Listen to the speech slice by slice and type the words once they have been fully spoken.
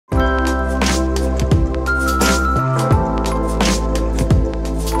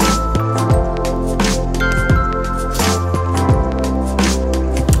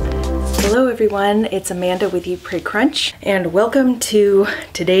everyone, it's Amanda with You Pray Crunch, and welcome to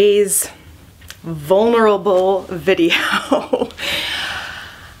today's vulnerable video.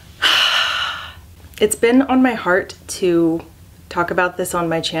 It's been on my heart to talk about this on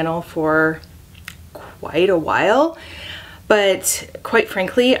my channel for quite a while, but quite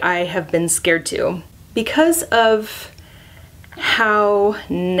frankly, I have been scared to because of how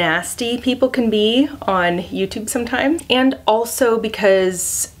nasty people can be on YouTube sometimes, and also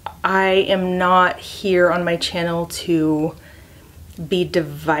because I am not here on my channel to be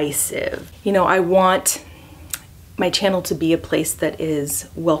divisive. You know, I want my channel to be a place that is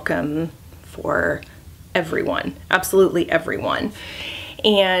welcome for everyone, absolutely everyone.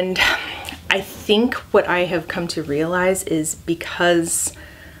 And I think what I have come to realize is because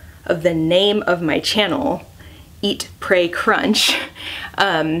of the name of my channel, Eat, Pray, Crunch,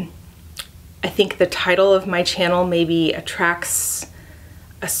 I think the title of my channel maybe attracts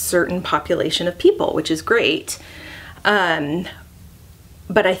a certain population of people, which is great. But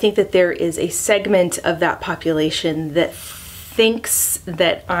I think that there is a segment of that population that thinks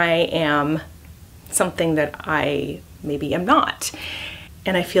that I am something that I maybe am not.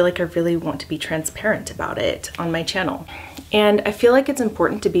 And I feel like I really want to be transparent about it on my channel. And I feel like it's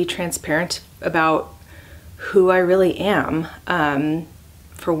important to be transparent about who I really am.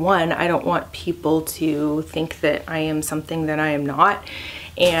 For one, I don't want people to think that I am something that I am not.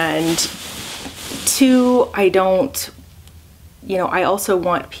 And two, I also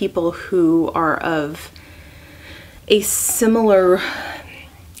want people who are of a similar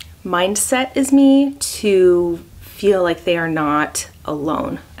mindset as me to feel like they are not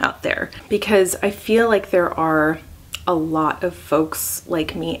alone out there. Because I feel like there are a lot of folks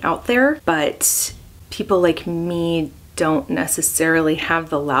like me out there, but people like me don't necessarily have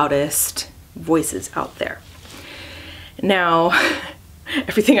the loudest voices out there. Now,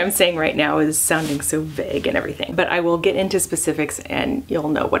 everything I'm saying right now is sounding so vague and everything, but I will get into specifics and you'll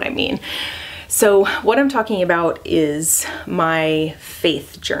know what I mean. So what I'm talking about is my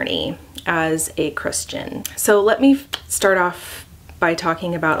faith journey as a Christian. So let me start off by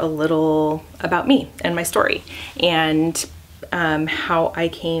talking about a little about me and my story, and how I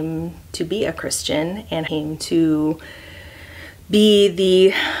came to be a Christian and came to be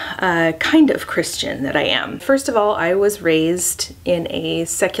the kind of Christian that I am. First of all, I was raised in a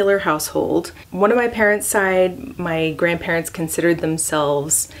secular household. One of my parents' side, my grandparents considered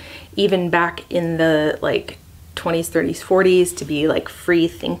themselves, even back in the 20s, 30s, 40s, to be like free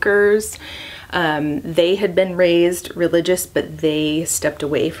thinkers. They had been raised religious, but they stepped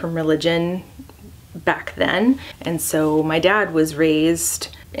away from religion back then. And so my dad was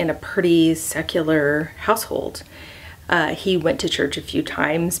raised in a pretty secular household. He went to church a few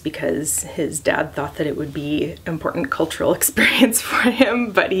times because his dad thought that it would be an important cultural experience for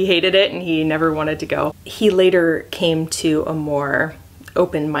him, but he hated it and he never wanted to go. He later came to a more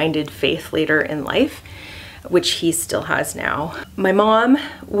open-minded faith later in life, which he still has now. My mom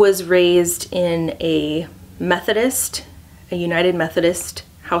was raised in a United Methodist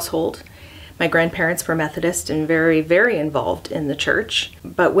household. My grandparents were Methodist and very, very involved in the church.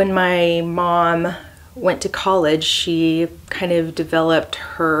 But when my mom went to college, she kind of developed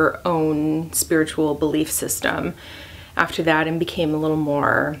her own spiritual belief system after that and became a little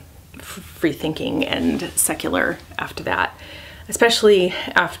more free-thinking and secular after that, especially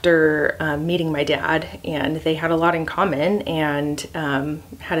after meeting my dad, and they had a lot in common and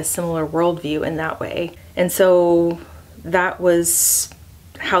had a similar worldview in that way. And so that was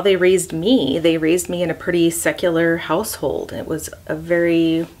how they raised me. They raised me in a pretty secular household. It was a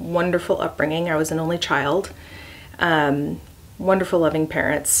very wonderful upbringing. I was an only child. Wonderful, loving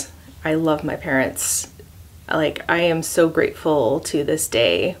parents. I love my parents. I am so grateful to this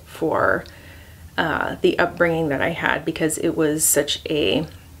day for the upbringing that I had, because it was such a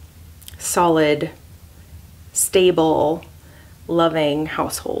solid, stable, loving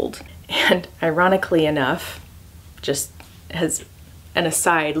household. And ironically enough, just as an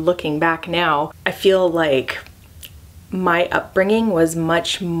aside, looking back now, I feel like my upbringing was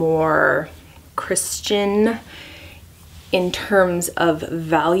much more Christian in terms of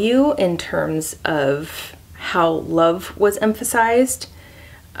value, in terms of how love was emphasized,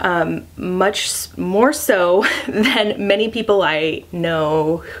 much more so than many people I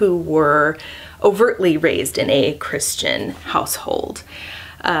know who were overtly raised in a Christian household,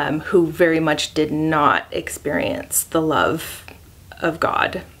 who very much did not experience the love of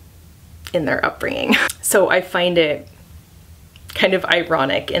God in their upbringing. So I find it kind of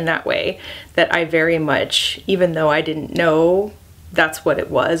ironic in that way that I very much, even though I didn't know that's what it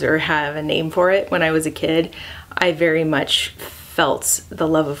was or have a name for it when I was a kid, I very much felt the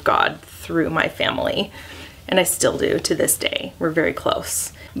love of God through through my family, and I still do to this day. We're very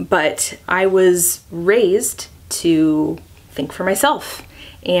close. But I was raised to think for myself.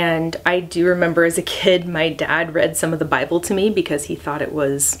 And I do remember as a kid, my dad read some of the Bible to me because he thought it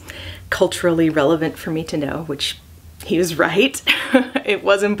was culturally relevant for me to know, which he was right. It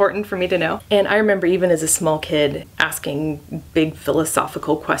was important for me to know. And I remember even as a small kid asking big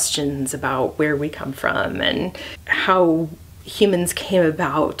philosophical questions about where we come from and how humans came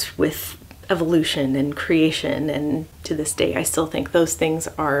about with evolution and creation. And to this day, I still think those things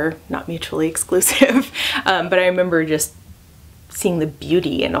are not mutually exclusive. But I remember just seeing the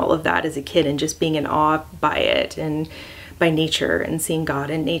beauty in all of that as a kid and just being in awe by it and by nature and seeing God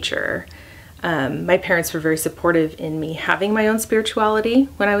in nature. My parents were very supportive in me having my own spirituality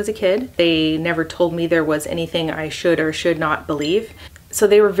when I was a kid. They never told me there was anything I should or should not believe. So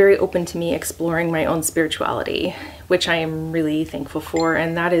they were very open to me exploring my own spirituality, which I am really thankful for,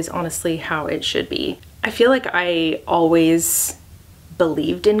 and that is honestly how it should be. I feel like I always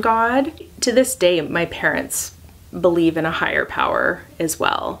believed in God. To this day, my parents believe in a higher power as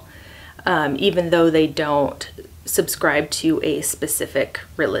well, even though they don't subscribe to a specific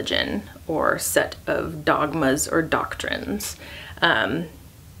religion or set of dogmas or doctrines.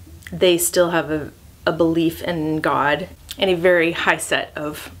 They still have a belief in God and a very high set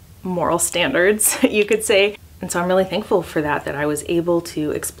of moral standards, you could say. And so I'm really thankful for that I was able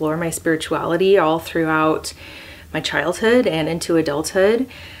to explore my spirituality all throughout my childhood and into adulthood.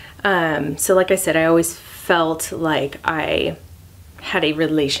 So like I said, I always felt like I had a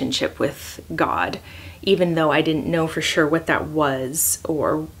relationship with God, even though I didn't know for sure what that was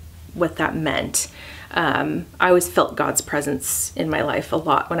or what that meant. I always felt God's presence in my life a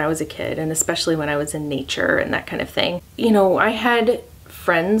lot when I was a kid, and especially when I was in nature and that kind of thing. You know, I had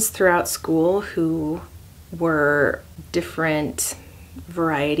friends throughout school who were different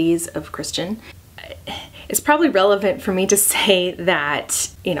varieties of Christian. It's probably relevant for me to say that,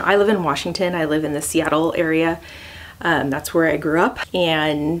 you know, I live in Washington. I live in the Seattle area. That's where I grew up,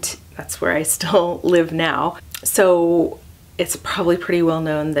 and that's where I still live now. So it's probably pretty well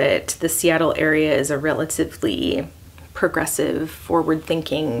known that the Seattle area is a relatively progressive,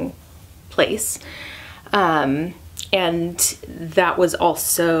 forward-thinking place. And that was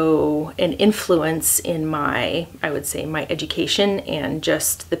also an influence in my, I would say, my education and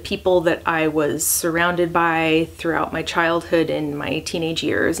just the people that I was surrounded by throughout my childhood and my teenage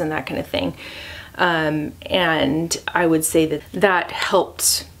years and that kind of thing. And I would say that that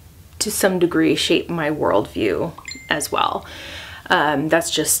helped to some degree shape my worldview as well. That's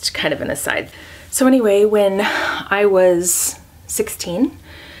just kind of an aside. So anyway, when I was 16,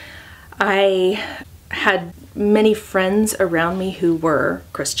 I had many friends around me who were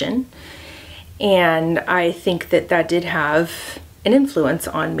Christian, and I think that that did have an influence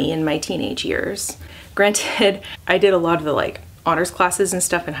on me in my teenage years. Granted, I did a lot of the like honors classes and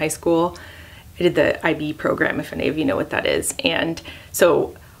stuff in high school. I did the IB program, if any of you know what that is. And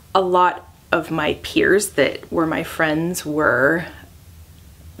so a lot of my peers that were my friends were,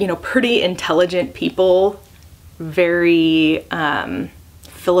 you know, pretty intelligent people, very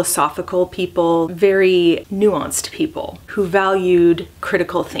philosophical people, very nuanced people who valued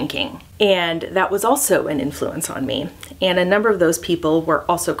critical thinking. And that was also an influence on me. And a number of those people were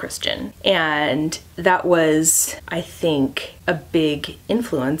also Christian. And that was, I think, a big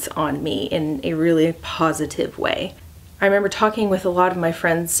influence on me in a really positive way. I remember talking with a lot of my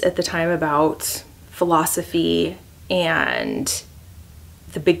friends at the time about philosophy and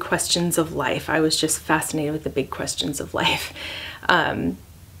the big questions of life. I was just fascinated with the big questions of life.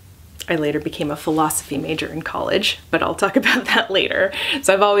 I later became a philosophy major in college, but I'll talk about that later.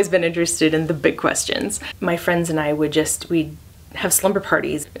 So I've always been interested in the big questions. My friends and I we'd have slumber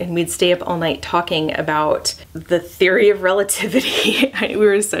parties and we'd stay up all night talking about the theory of relativity. We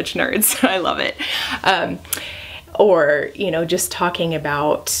were such nerds. I love it. Or, you know, just talking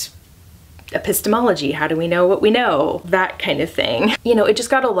about epistemology. How do we know what we know? That kind of thing. You know, it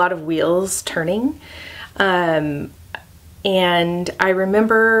just got a lot of wheels turning. And I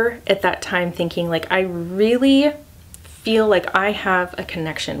remember at that time thinking, like, I really feel like I have a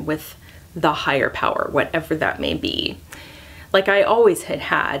connection with the higher power, whatever that may be. Like I always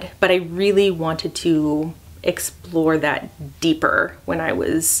had, but I really wanted to explore that deeper when I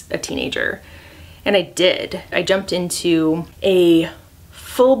was a teenager. And I did. I jumped into a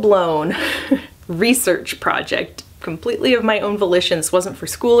full-blown research project completely of my own volition. This wasn't for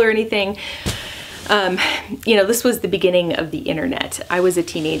school or anything. You know, this was the beginning of the internet. I was a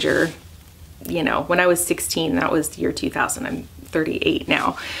teenager, you know, when I was 16, that was the year 2000. I'm 38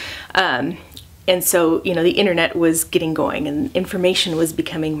 now. And so, you know, the internet was getting going and information was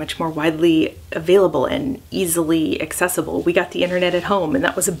becoming much more widely available and easily accessible. We got the internet at home, and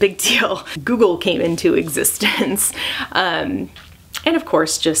that was a big deal. Google came into existence. And of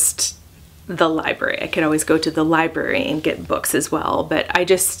course, just the library. I could always go to the library and get books as well, but I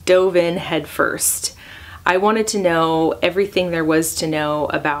just dove in head first. I wanted to know everything there was to know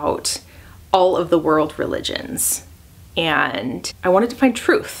about all of the world religions, and I wanted to find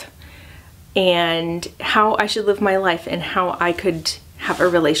truth and how I should live my life and how I could have a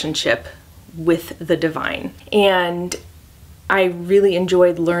relationship with the divine. And I really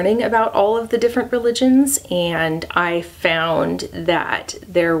enjoyed learning about all of the different religions, and I found that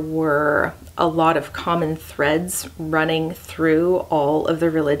there were a lot of common threads running through all of the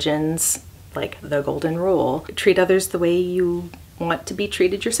religions, like the golden rule: treat others the way you want to be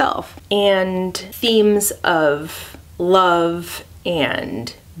treated yourself, and themes of love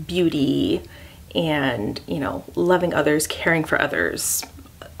and beauty and, you know, loving others, caring for others,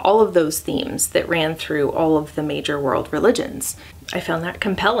 all of those themes that ran through all of the major world religions. I found that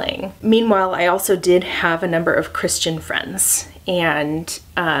compelling. Meanwhile, I also did have a number of Christian friends, and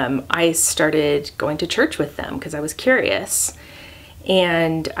I started going to church with them because I was curious,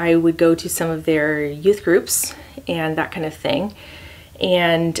 and I would go to some of their youth groups and that kind of thing.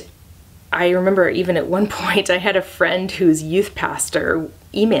 And I remember even at one point I had a friend whose youth pastor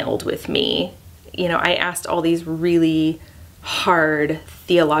emailed with me. You know, I asked all these really hard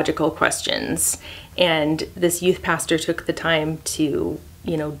theological questions, and this youth pastor took the time to,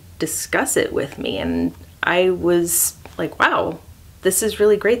 you know, discuss it with me. And I was like, wow, this is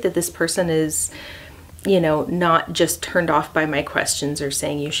really great that this person is, you know, not just turned off by my questions or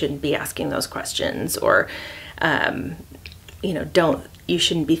saying you shouldn't be asking those questions, or, you know, you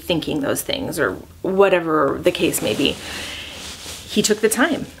shouldn't be thinking those things, or whatever the case may be. He took the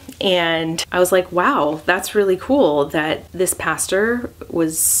time, and I was like, wow, that's really cool that this pastor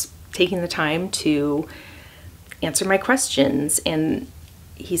was taking the time to answer my questions. And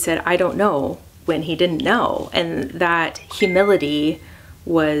he said, I don't know, when he didn't know. And that humility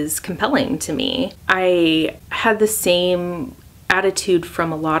was compelling to me. I had the same attitude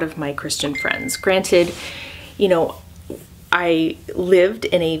from a lot of my Christian friends. Granted, you know, I lived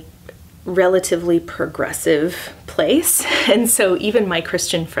in a relatively progressive place, and so even my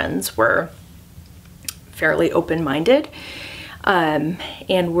Christian friends were fairly open-minded,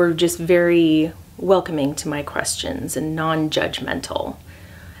 and were just very welcoming to my questions and non-judgmental.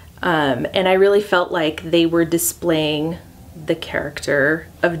 And I really felt like they were displaying the character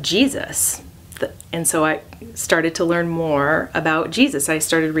of Jesus. And so I started to learn more about Jesus. I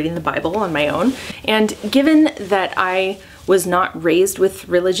started reading the Bible on my own. And given that I was not raised with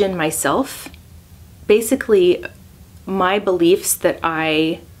religion myself, basically my beliefs that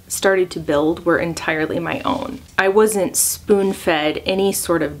I started to build were entirely my own. I wasn't spoon-fed any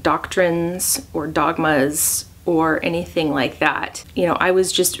sort of doctrines or dogmas or anything like that. You know, I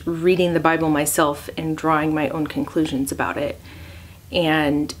was just reading the Bible myself and drawing my own conclusions about it.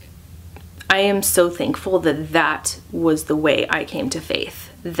 And I am so thankful that that was the way I came to faith,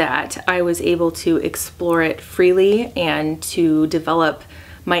 that I was able to explore it freely and to develop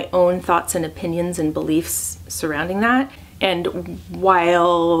my own thoughts and opinions and beliefs surrounding that. And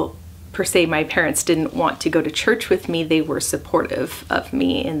while per se my parents didn't want to go to church with me, they were supportive of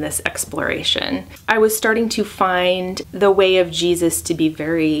me in this exploration. I was starting to find the way of Jesus to be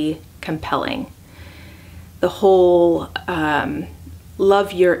very compelling. The whole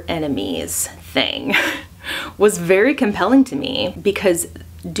love your enemies thing was very compelling to me, because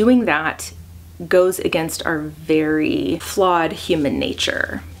doing that goes against our very flawed human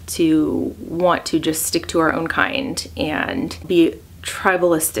nature to want to just stick to our own kind and be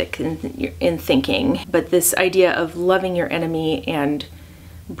tribalistic in thinking. But this idea of loving your enemy and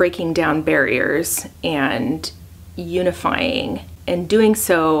breaking down barriers and unifying, and doing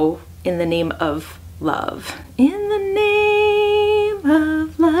so in the name of love. In the name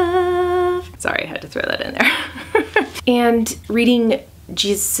of love. Sorry, I had to throw that in there. And reading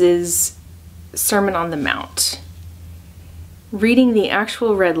Jesus's Sermon on the Mount. Reading the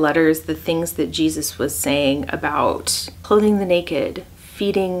actual red letters, the things that Jesus was saying about clothing the naked,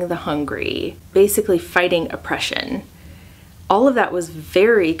 feeding the hungry, basically fighting oppression. All of that was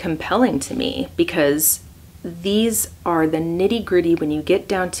very compelling to me, because these are the nitty-gritty. When you get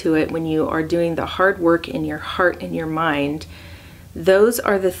down to it, when you are doing the hard work in your heart and your mind, those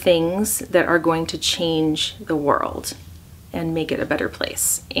are the things that are going to change the world and make it a better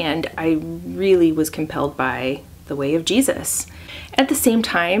place. And I really was compelled by the way of Jesus. At the same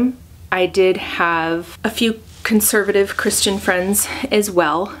time, I did have a few conservative Christian friends as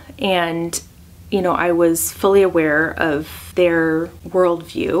well, and you know, I was fully aware of their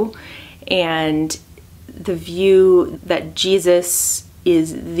worldview and the view that Jesus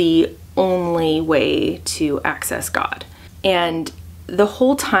is the only way to access God. And the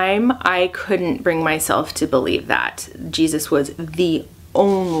whole time I couldn't bring myself to believe that Jesus was the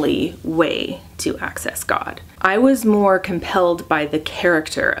only way to access God. I was more compelled by the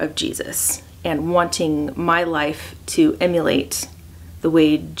character of Jesus and wanting my life to emulate the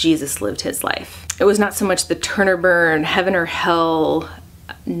way Jesus lived his life. It was not so much the turn or burn, heaven or hell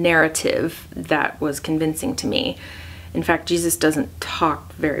narrative that was convincing to me. In fact, Jesus doesn't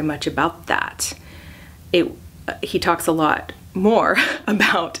talk very much about that. He talks a lot more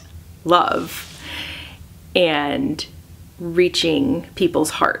about love and reaching people's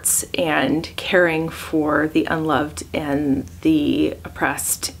hearts and caring for the unloved and the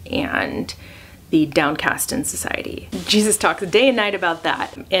oppressed and the downcast in society. Jesus talks day and night about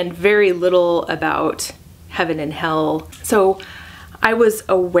that and very little about heaven and hell. So I was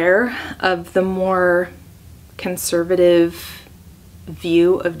aware of the more conservative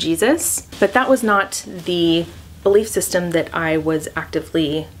view of Jesus, but that was not the belief system that I was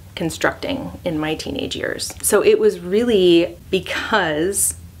actively constructing in my teenage years. So it was really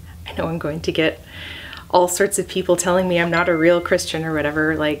because, I know I'm going to get all sorts of people telling me I'm not a real Christian or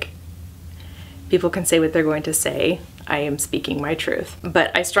whatever, like, people can say what they're going to say. I am speaking my truth.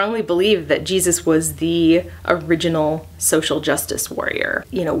 But I strongly believe that Jesus was the original social justice warrior.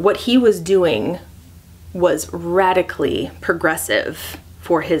 You know, what he was doing was radically progressive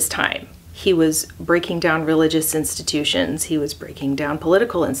for his time. He was breaking down religious institutions. He was breaking down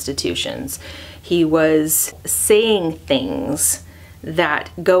political institutions. He was saying things that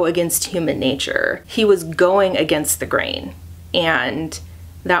go against human nature. He was going against the grain. And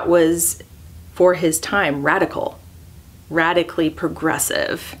that was, for his time, radically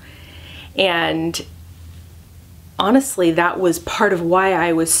progressive. And honestly, that was part of why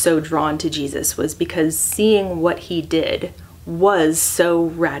I was so drawn to Jesus, was because seeing what he did was so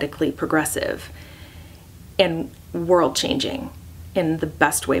radically progressive and world-changing in the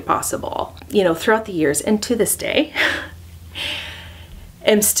best way possible. You know, throughout the years and to this day,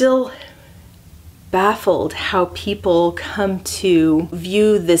 I'm still baffled how people come to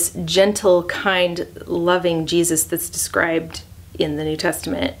view this gentle, kind, loving Jesus that's described in the New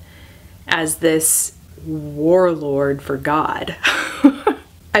Testament as this warlord for God.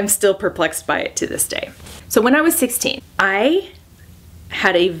 I'm still perplexed by it to this day. So when I was 16, I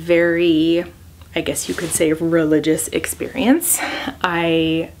had a very, I guess you could say, religious experience.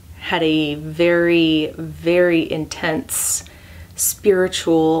 I had a very, very intense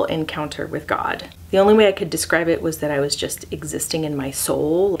spiritual encounter with God. The only way I could describe it was that I was just existing in my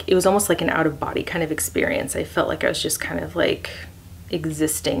soul. It was almost like an out-of-body kind of experience. I felt like I was just kind of like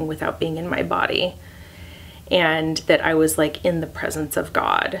existing without being in my body, and that I was like in the presence of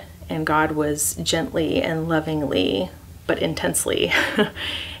God, and God was gently and lovingly but intensely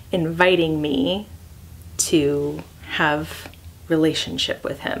inviting me to have relationship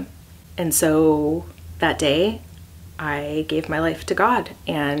with him. And so that day I gave my life to God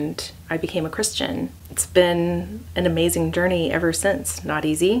and I became a Christian. It's been an amazing journey ever since. Not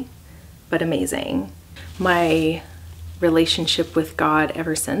easy, but amazing. My relationship with God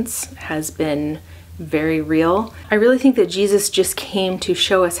ever since has been very real. I really think that Jesus just came to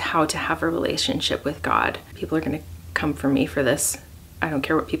show us how to have a relationship with God. People are going to come for me for this. I don't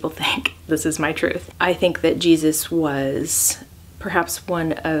care what people think. This is my truth. I think that Jesus was perhaps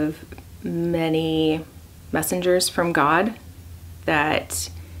one of many messengers from God that,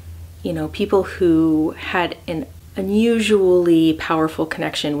 you know, people who had an unusually powerful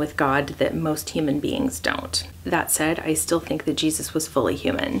connection with God that most human beings don't. That said, I still think that Jesus was fully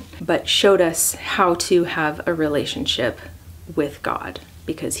human, but showed us how to have a relationship with God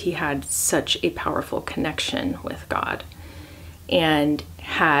because he had such a powerful connection with God and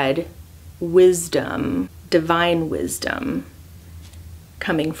had wisdom, divine wisdom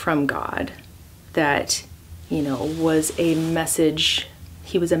coming from God that, you know, was a message.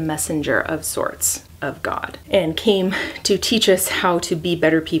 He was a messenger of sorts of God and came to teach us how to be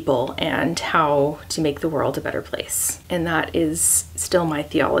better people and how to make the world a better place. And that is still my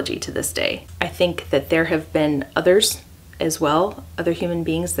theology to this day. I think that there have been others as well, other human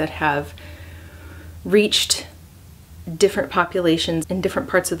beings that have reached different populations in different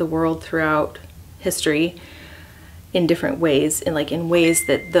parts of the world throughout history in different ways, in ways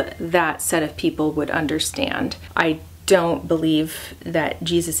that that set of people would understand. I don't believe that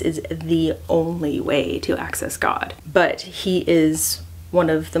Jesus is the only way to access God, but he is one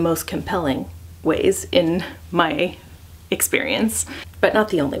of the most compelling ways in my experience, but not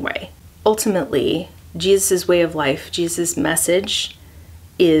the only way. ultimately, Jesus' way of life, Jesus' message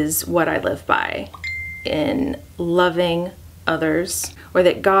is what I live by in loving others, or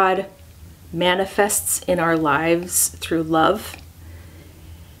that God manifests in our lives through love,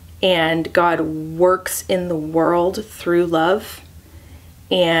 and God works in the world through love.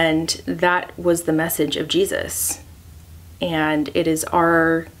 And that was the message of Jesus. And it is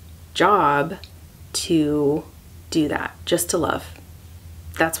our job to do that, just to love.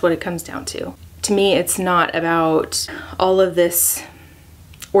 That's what it comes down to. To me, it's not about all of this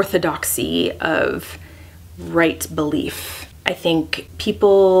orthodoxy of right belief. I think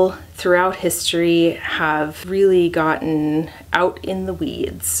people throughout history have really gotten out in the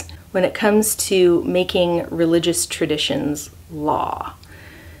weeds when it comes to making religious traditions law,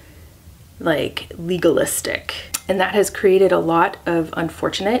 like legalistic. And that has created a lot of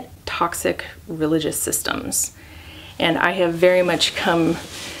unfortunate, toxic religious systems. And I have very much come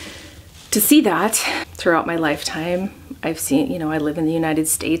to see that throughout my lifetime. I've seen, I live in the United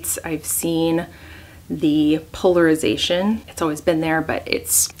States. I've seen the polarization. It's always been there, but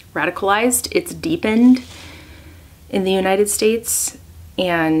it's radicalized, it's deepened in the United States.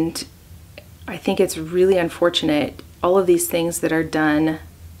 And I think it's really unfortunate, all of these things that are done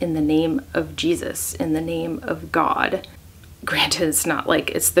in the name of Jesus, in the name of God. Granted, it's not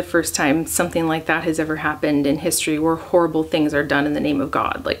like it's the first time something like that has ever happened in history, where horrible things are done in the name of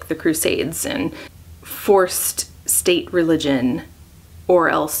God, like the Crusades and forced state religion, or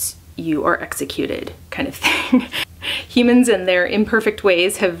else you are executed kind of thing. Humans in their imperfect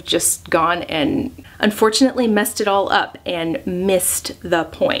ways have just gone and unfortunately messed it all up and missed the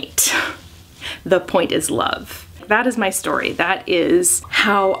point. The point is love. That is my story. That is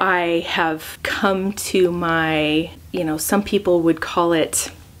how I have come to my, some people would call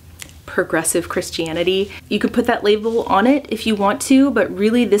it progressive Christianity. You could put that label on it if you want to, but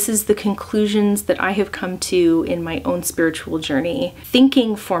really this is the conclusions that I have come to in my own spiritual journey.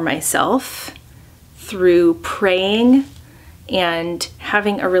 Thinking for myself through praying and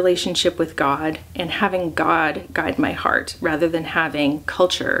having a relationship with God, and having God guide my heart rather than having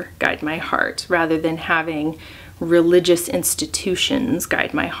culture guide my heart, rather than having religious institutions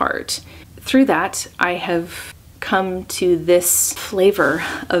guide my heart. Through that, I have come to this flavor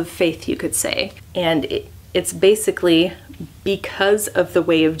of faith, you could say. And it's basically because of the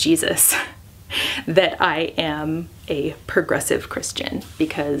way of Jesus that I am a progressive Christian,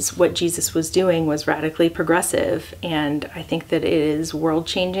 because what Jesus was doing was radically progressive, and I think that it is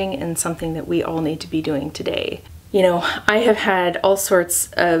world-changing and something that we all need to be doing today. I have had all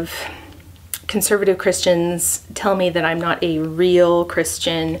sorts of conservative Christians tell me that I'm not a real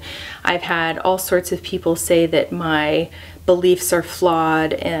Christian. I've had all sorts of people say that my beliefs are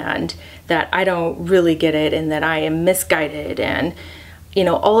flawed and that I don't really get it and that I am misguided, and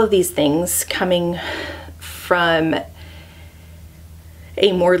all of these things coming from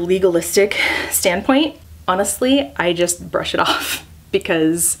a more legalistic standpoint. Honestly, I just brush it off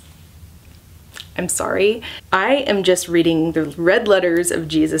because I'm sorry. I am just reading the red letters of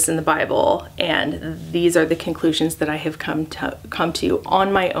Jesus in the Bible, and these are the conclusions that I have come to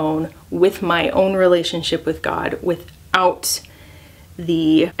on my own, with my own relationship with God, without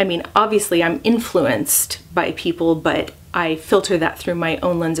obviously I'm influenced by people, but I filter that through my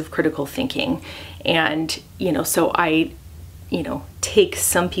own lens of critical thinking. And, so I, take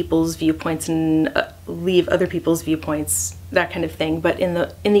some people's viewpoints and leave other people's viewpoints, that kind of thing. But in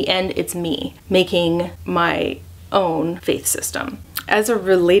the end, it's me making my own faith system. As a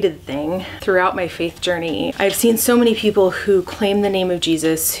related thing, throughout my faith journey, I've seen so many people who claim the name of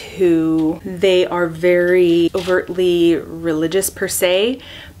Jesus, who they are very overtly religious per se,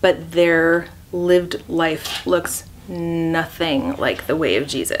 but their lived life looks nothing like the way of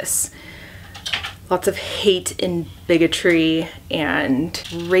Jesus. Lots of hate and bigotry and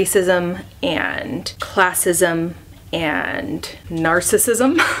racism and classism and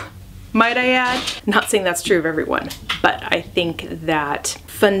narcissism, might I add. Not saying that's true of everyone, but I think that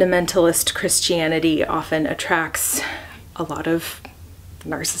fundamentalist Christianity often attracts a lot of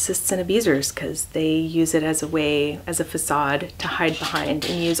narcissists and abusers, because they use it as a way, as a facade to hide behind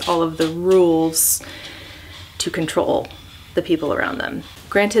and use all of the rules to control the people around them.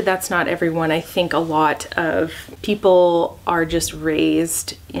 Granted, that's not everyone. I think a lot of people are just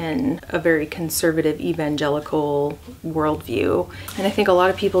raised in a very conservative evangelical worldview. And I think a lot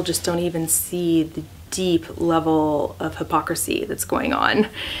of people just don't even see the deep level of hypocrisy that's going on.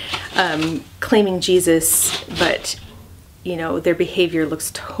 Claiming Jesus, but their behavior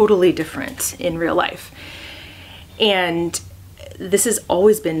looks totally different in real life. And this has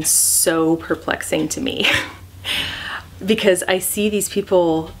always been so perplexing to me. Because I see these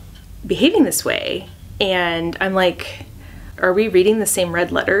people behaving this way. And I'm like, are we reading the same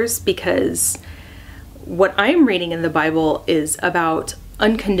red letters? Because what I'm reading in the Bible is about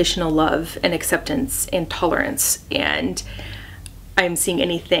unconditional love and acceptance and tolerance, and I'm seeing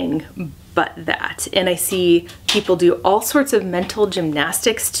anything but that. And I see people do all sorts of mental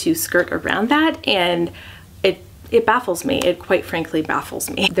gymnastics to skirt around that, and it baffles me. It quite frankly baffles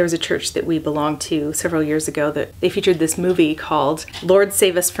me. There was a church that we belonged to several years ago that they featured this movie called Lord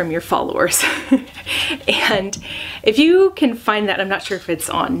Save Us from Your Followers. And if you can find that, I'm not sure if it's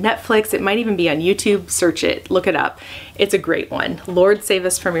on Netflix, it might even be on YouTube, search it, look it up. It's a great one. Lord Save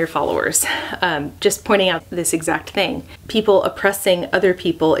Us from Your Followers. Just pointing out this exact thing. People oppressing other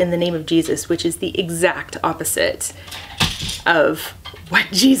people in the name of Jesus, which is the exact opposite of what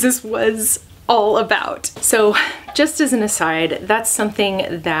Jesus was all about. So just as an aside, that's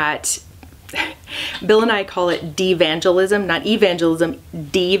something that Bill and I call it devangelism, not evangelism,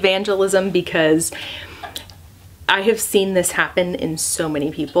 devangelism, because I have seen this happen in so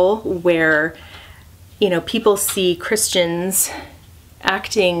many people where, you know, people see Christians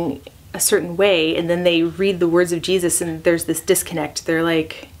acting a certain way and then they read the words of Jesus and there's this disconnect. They're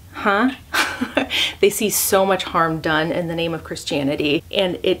like, huh? They see so much harm done in the name of Christianity,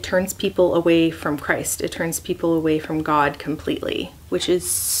 and it turns people away from Christ. It turns people away from God completely, which is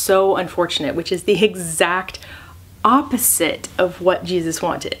so unfortunate, which is the exact opposite of what Jesus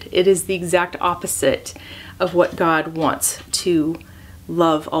wanted. It is the exact opposite of what God wants, to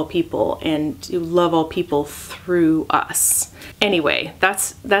love all people and to love all people through us. Anyway,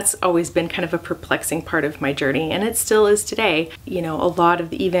 that's always been kind of a perplexing part of my journey, and it still is today. You know, a lot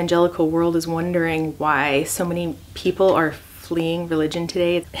of the evangelical world is wondering why so many people are fleeing religion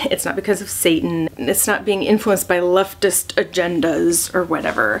today. It's not because of Satan. It's not being influenced by leftist agendas or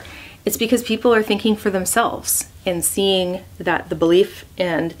whatever. It's because people are thinking for themselves and seeing that the belief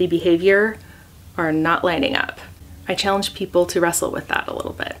and the behavior are not lining up. I challenge people to wrestle with that a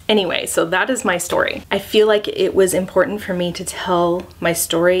little bit. Anyway, so that is my story. I feel like it was important for me to tell my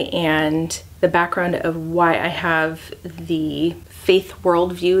story and the background of why I have the faith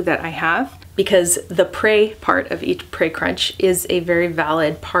worldview that I have, because the pray part of Eat, Pray, Crunch is a very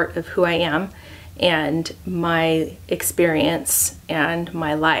valid part of who I am and my experience and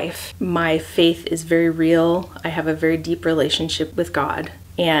my life. My faith is very real. I have a very deep relationship with God,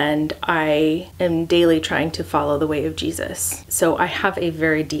 and I am daily trying to follow the way of Jesus. So I have a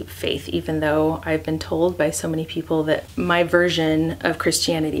very deep faith, even though I've been told by so many people that my version of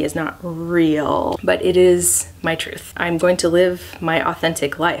Christianity is not real, but it is my truth. I'm going to live my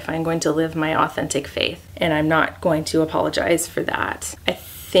authentic life. I'm going to live my authentic faith, and I'm not going to apologize for that. I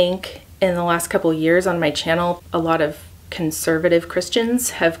think in the last couple years on my channel, a lot of conservative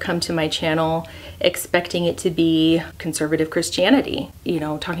Christians have come to my channel expecting it to be conservative Christianity, you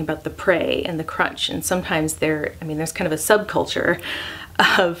know, talking about the pray and the crunch. And sometimes there's kind of a subculture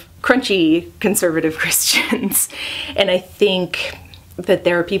of crunchy conservative Christians. And I think that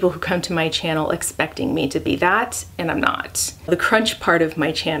there are people who come to my channel expecting me to be that, and I'm not. The crunch part of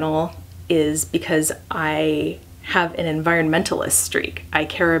my channel is because I have an environmentalist streak. I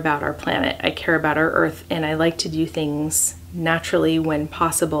care about our planet, I care about our earth, and I like to do things naturally when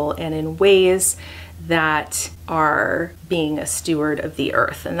possible and in ways that are being a steward of the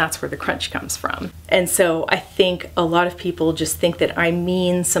earth, and that's where the crunch comes from. And so I think a lot of people just think that I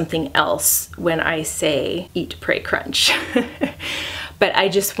mean something else when I say eat, pray, crunch. But I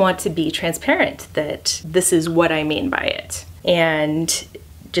just want to be transparent that this is what I mean by it, and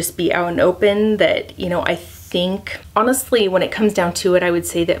just be out and open that, you know, I think honestly when it comes down to it, I would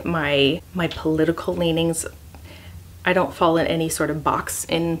say that my political leanings, I don't fall in any sort of box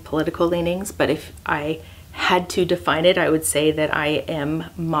in political leanings, but if I had to define it, I would say that I am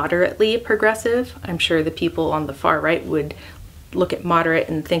moderately progressive. I'm sure the people on the far right would look at moderate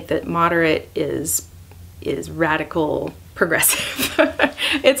and think that moderate is radical progressive.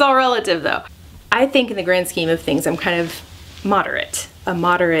 It's all relative though. I think in the grand scheme of things, I'm kind of moderate, a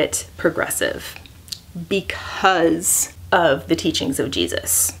moderate progressive, because of the teachings of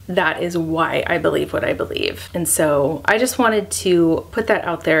Jesus. That is why I believe what I believe. And so I just wanted to put that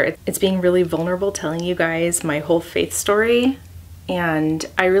out there. It's being really vulnerable telling you guys my whole faith story, and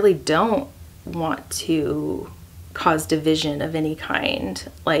I really don't want to cause division of any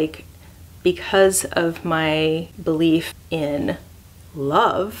kind. Like, because of my belief in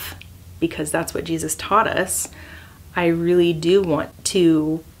love, because that's what Jesus taught us, I really do want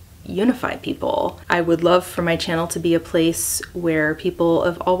to unify people. I would love for my channel to be a place where people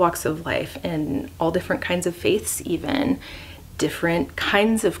of all walks of life and all different kinds of faiths even different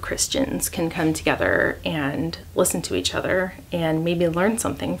kinds of Christians can come together and listen to each other and maybe learn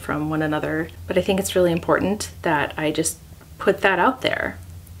something from one another. But I think it's really important that I just put that out there,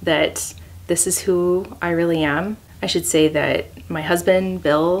 that this is who I really am. I should say that my husband,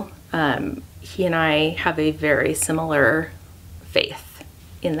 Bill, he and I have a very similar faith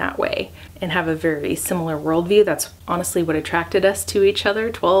in that way and have a very similar worldview. That's honestly what attracted us to each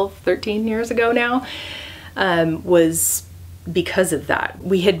other 12, 13 years ago now, was because of that.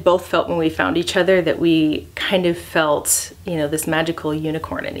 We had both felt when we found each other that we kind of felt, you know, this magical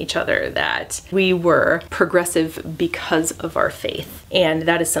unicorn in each other, that we were progressive because of our faith. And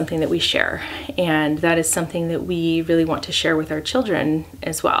that is something that we share. And that is something that we really want to share with our children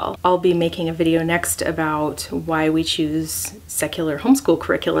as well. I'll be making a video next about why we choose secular homeschool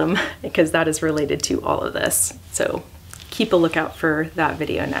curriculum, because that is related to all of this. So keep a lookout for that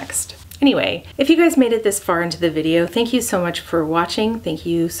video next. Anyway, if you guys made it this far into the video, thank you so much for watching. Thank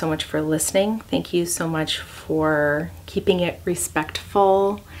you so much for listening. Thank you so much for keeping it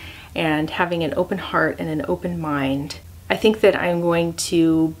respectful and having an open heart and an open mind. I think that I'm going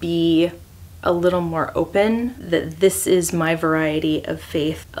to be a little more open, that this is my variety of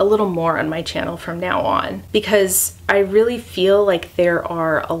faith, a little more on my channel from now on, because I really feel like there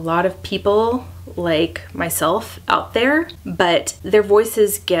are a lot of people like myself out there, but their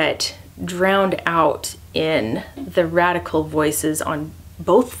voices get drowned out in the radical voices on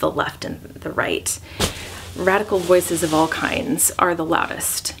both the left and the right. Radical voices of all kinds are the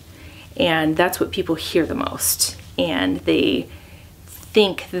loudest, and that's what people hear the most, and they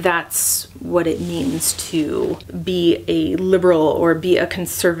think that's what it means to be a liberal or be a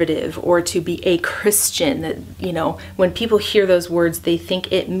conservative or to be a Christian. That, you know, when people hear those words, they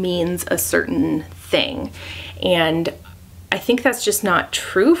think it means a certain thing, and I think that's just not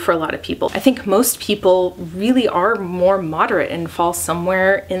true for a lot of people. I think most people really are more moderate and fall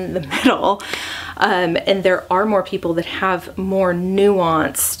somewhere in the middle. And there are more people that have more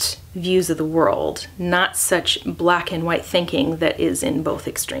nuanced views of the world, not such black and white thinking that is in both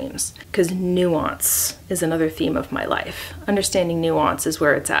extremes. Because nuance is another theme of my life. Understanding nuance is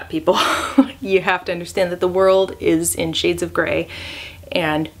where it's at, people. You have to understand that the world is in shades of gray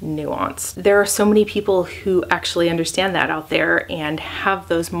and nuance. There are so many people who actually understand that out there and have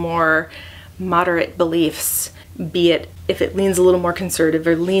those more moderate beliefs, be it if it leans a little more conservative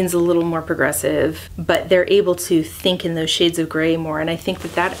or leans a little more progressive, but they're able to think in those shades of gray more. And I think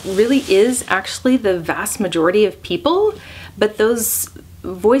that that really is actually the vast majority of people, but those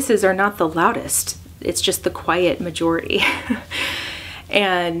voices are not the loudest. It's just the quiet majority.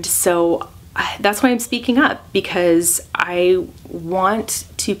 And so that's why I'm speaking up, because I want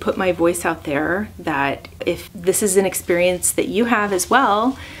to put my voice out there, that if this is an experience that you have as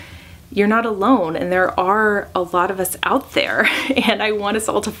well, you're not alone, and there are a lot of us out there, and I want us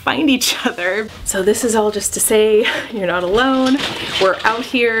all to find each other. So this is all just to say, you're not alone, we're out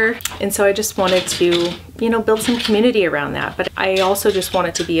here. And so I just wanted to, you know, build some community around that. But I also just want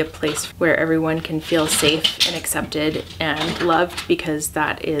it to be a place where everyone can feel safe and accepted and loved, because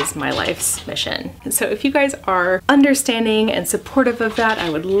that is my life's mission. And so if you guys are understanding and supportive of that, I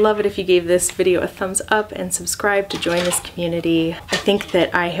would love it if you gave this video a thumbs up and subscribe to join this community. I think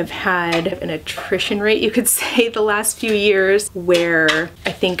that I have had an attrition rate, you could say, the last few years, where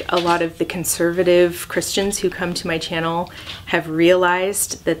I think a lot of the conservative Christians who come to my channel have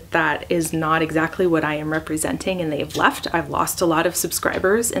realized that that is not exactly what I am representing, and they've left. I've lost a lot of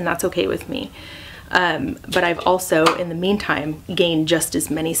subscribers, and that's okay with me. But I've also, in the meantime, gained just as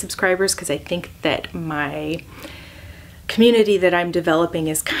many subscribers, because I think that my community that I'm developing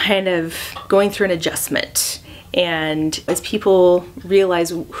is kind of going through an adjustment. And as people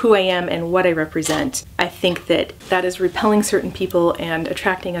realize who I am and what I represent, I think that that is repelling certain people and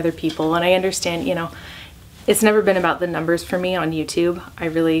attracting other people. And I understand, you know, it's never been about the numbers for me on YouTube. I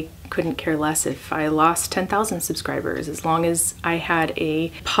really couldn't care less if I lost 10,000 subscribers. As long as I had a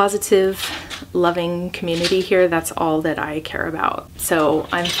positive, loving community here, that's all that I care about. So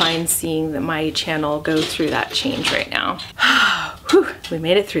I'm fine seeing that my channel go through that change right now. Whew, we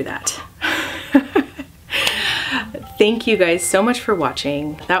made it through that. Thank you guys so much for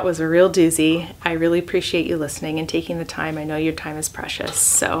watching. That was a real doozy. I really appreciate you listening and taking the time. I know your time is precious.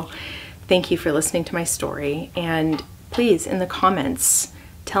 So thank you for listening to my story. And please, in the comments,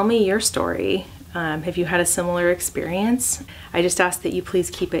 tell me your story. Have you had a similar experience? I just ask that you please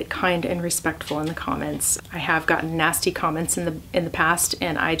keep it kind and respectful in the comments. I have gotten nasty comments in the past,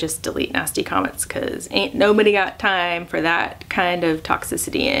 and I just delete nasty comments because ain't nobody got time for that kind of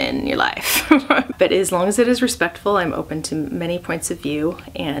toxicity in your life. But as long as it is respectful, I'm open to many points of view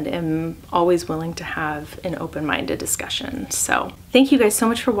and am always willing to have an open-minded discussion. So thank you guys so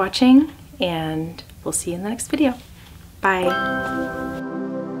much for watching, and we'll see you in the next video. Bye.